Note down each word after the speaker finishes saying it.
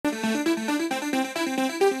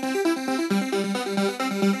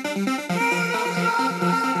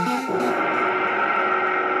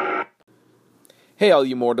Hey, all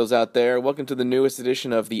you mortals out there, welcome to the newest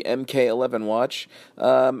edition of the MK11 Watch.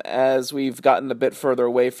 As we've gotten a bit further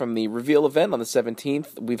away from the reveal event on the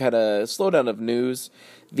 17th, we've had a slowdown of news.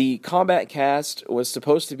 The Combat Cast was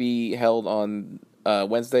supposed to be held on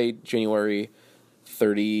Wednesday, January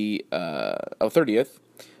 30th.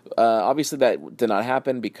 Obviously, that did not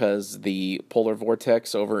happen because the polar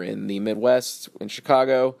vortex over in the Midwest, in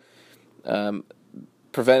Chicago,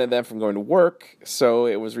 prevented them from going to work, so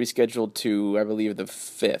it was rescheduled to, I believe, the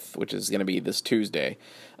 5th, which is going to be this Tuesday.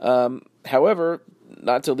 However,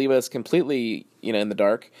 not to leave us completely, in the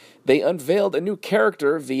dark, they unveiled a new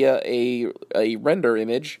character via a render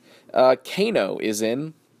image. Kano is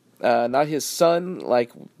in, not his son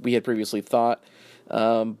like we had previously thought,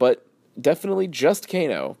 but definitely just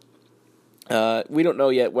Kano. We don't know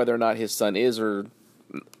yet whether or not his son is or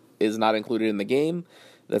is not included in the game.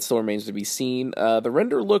 That still remains to be seen. The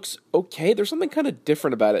render looks okay. There's something kind of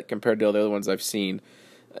different about it compared to all the other ones I've seen.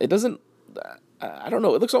 It doesn't... I don't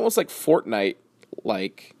know. It looks almost like Fortnite.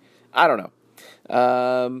 I don't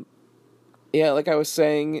know. Yeah, like I was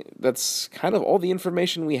saying, that's kind of all the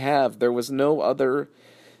information we have. There was no other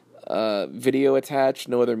video attached,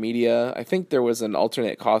 no other media. I think there was an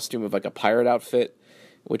alternate costume of like a pirate outfit,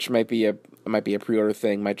 which might be a pre-order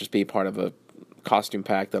thing, might just be part of a costume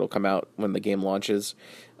pack that'll come out when the game launches.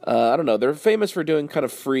 I don't know. They're famous for doing kind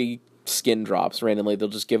of free skin drops randomly. They'll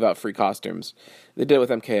just give out free costumes. They did it with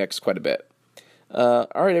MKX quite a bit.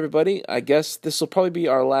 Alright, everybody. I guess this will probably be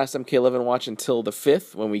our last MK11 watch until the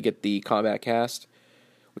 5th when we get the Combat Cast,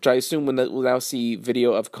 which I assume we'll now see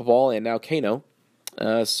video of Cabal and now Kano.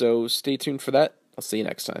 So stay tuned for that. I'll see you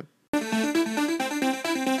next time.